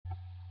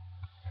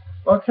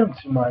Welcome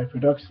to my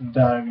production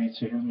diary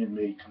to whom it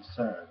may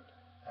concern.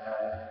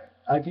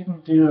 I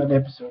didn't do an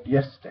episode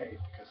yesterday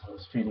because I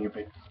was feeling a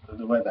bit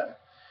under the weather,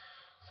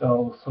 so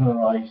I'll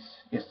summarize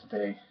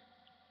yesterday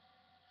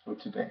for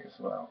today as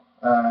well.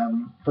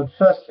 But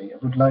firstly, I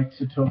would like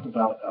to talk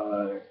about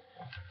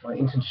my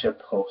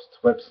internship host,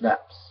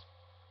 WebSnaps.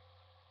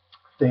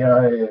 They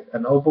are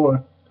an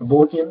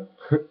Aalborgian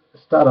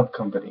startup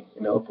company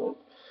in Aalborg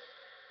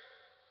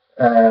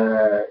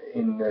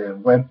in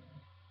website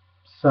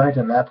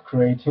and app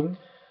creating,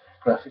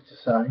 graphic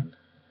design.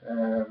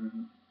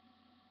 Um,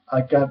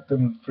 I got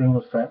them through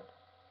a friend.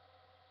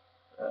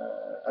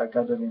 I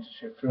got an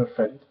internship through a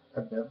friend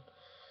and them,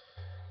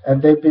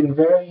 and they've been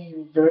very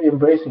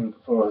embracing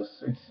for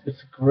us.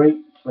 It's a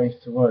great place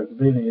to work,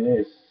 really it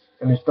is.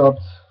 And it's not.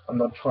 I'm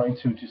not trying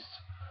to just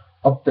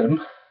up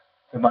them.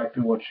 They might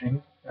be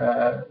watching.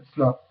 It's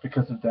not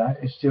because of that.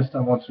 It's just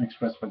I want to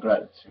express my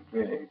gratitude,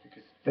 really,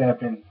 because they have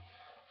been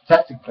a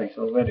fantastic place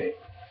already.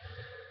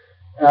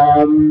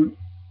 Um,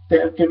 they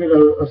have given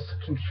us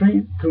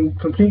complete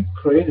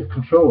creative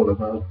control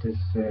about this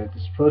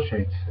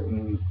project,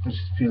 and this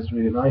feels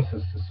really nice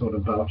as a sort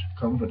of vouch of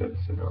confidence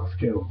in our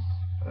skills.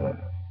 Uh,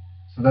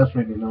 so that's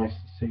really nice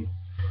to see.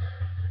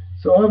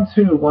 So on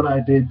to what I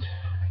did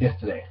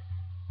yesterday,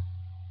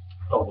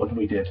 or what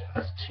we did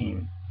as a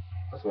team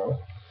as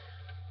well.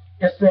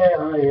 Yesterday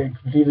I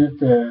completed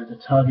the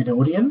target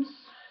audience,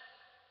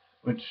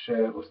 which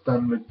was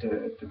done with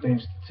the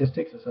Danish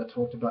statistics, as I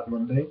talked about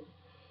Monday.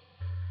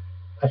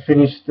 We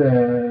finished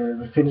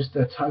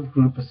the target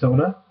group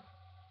persona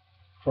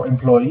for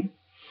employee,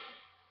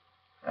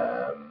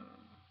 um,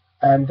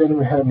 and then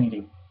we had a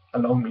meeting, a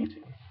long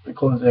meeting. We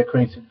called it a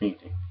creative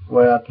meeting,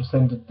 where I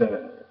presented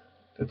the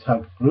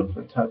target group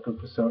and target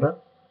group persona,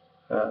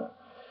 uh,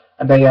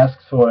 and they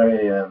asked for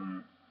a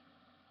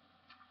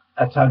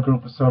target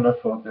group persona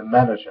for the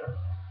manager,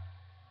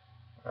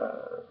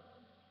 uh,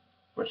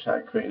 which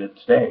I created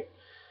today.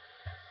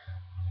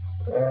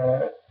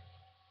 Uh,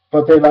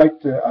 but they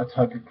liked our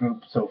target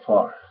group so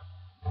far.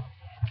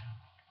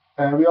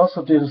 We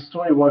also did a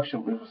story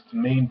workshop, which was the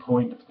main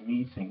point of the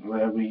meeting,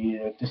 where we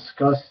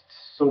discussed,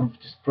 sort of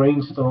just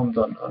brainstormed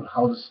on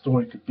how the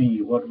story could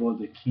be, what were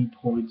the key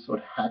points,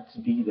 what had to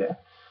be there.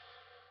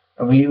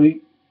 And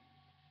we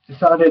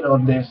decided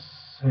on this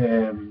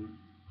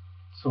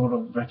sort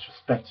of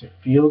retrospective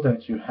feel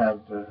that you have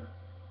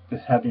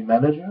this happy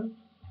manager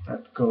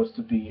that goes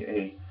to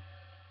be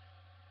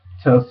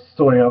tells the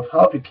story of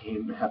how he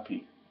became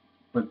happy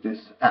with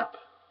this app,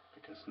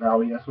 because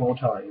now he has more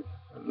time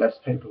and less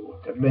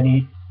paperwork and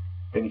many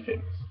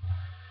things.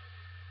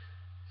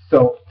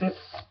 So this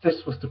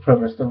was the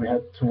premise that we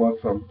had to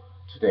work from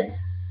today.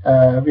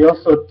 We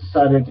also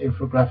decided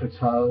infographic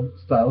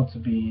style to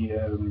be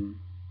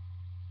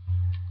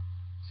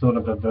sort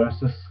of a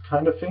versus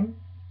kind of thing,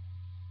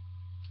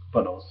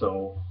 but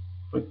also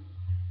with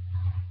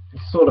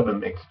it's sort of a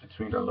mix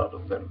between a lot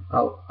of them.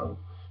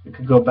 You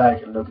can go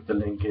back and look at the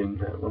link in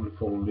one of the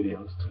former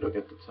videos to look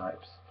at the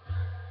types.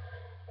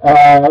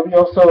 We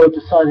also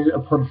decided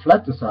upon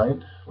flat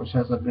design, which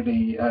has a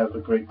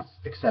great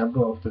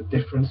example of the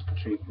difference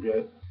between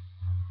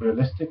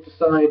realistic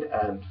design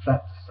and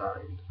flat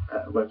design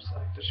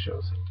website that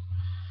shows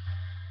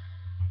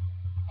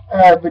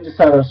it. We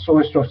decided on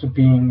story structure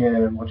being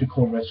what you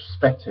call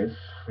retrospective,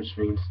 which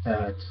means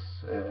that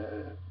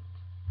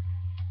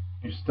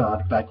you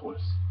start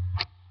backwards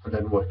and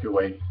then work your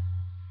way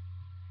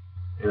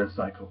in a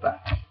cycle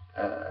back,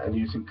 and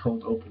using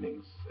cold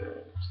openings,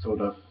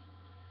 sort of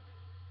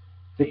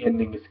the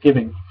ending is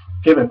given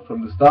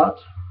from the start,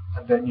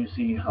 and then you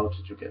see how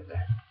did you get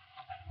there.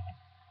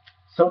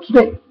 So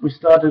today we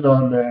started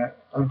on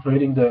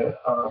creating the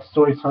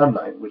story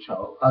timeline, which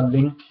I'll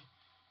link,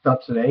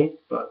 not today,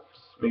 but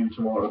maybe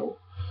tomorrow,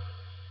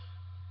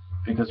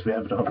 because we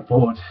have it on the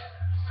board,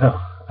 so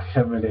I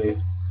can't really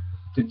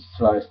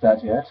digitalize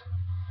that yet.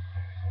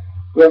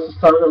 We also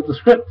started on the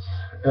scripts,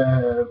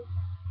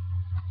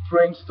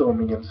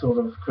 brainstorming and sort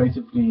of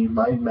creatively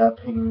mind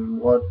mapping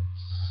what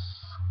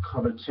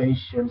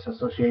connotations,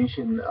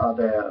 association are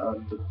there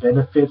on the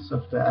benefits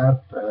of the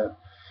app,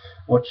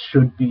 what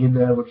should be in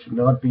there, what should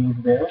not be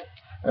in there.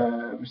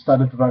 We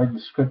started writing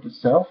the script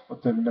itself,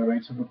 what the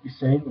narrator would be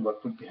saying,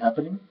 what would be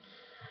happening.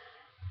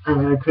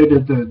 And I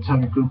created the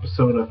target group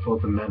persona for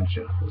the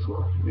manager as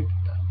well. We did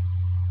that.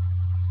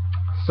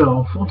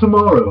 So for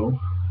tomorrow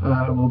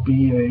will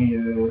be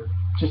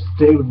just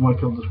a day of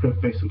work on the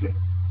script basically.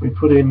 We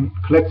put in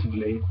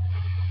collectively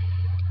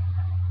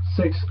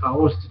 6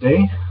 hours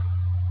today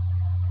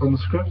on the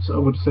scripts, I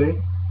would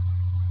say,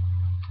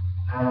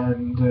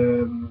 and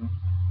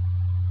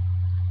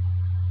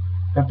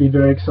that'd be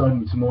very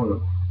exciting tomorrow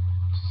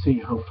to see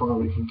how far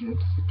we can get,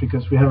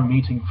 because we have a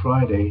meeting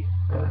Friday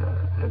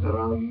at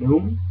around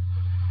noon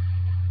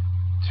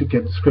to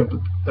get the script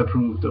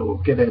approved or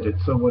get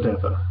edits or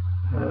whatever.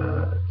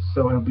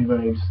 So it'll be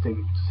very interesting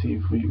to see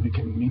if we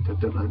can meet that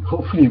deadline.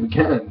 Hopefully we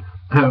can.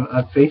 I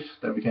have faith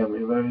that we can.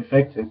 We're very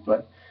effective,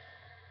 but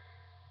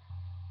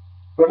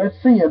let's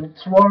see. And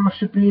tomorrow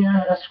should be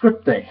a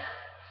script day.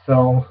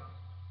 So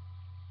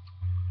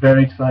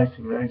very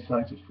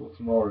excited for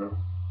tomorrow.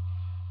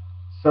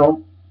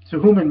 So, to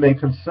whom it may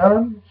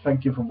concern,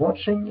 thank you for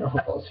watching. I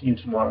hope I'll see you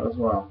tomorrow as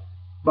well.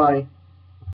 Bye.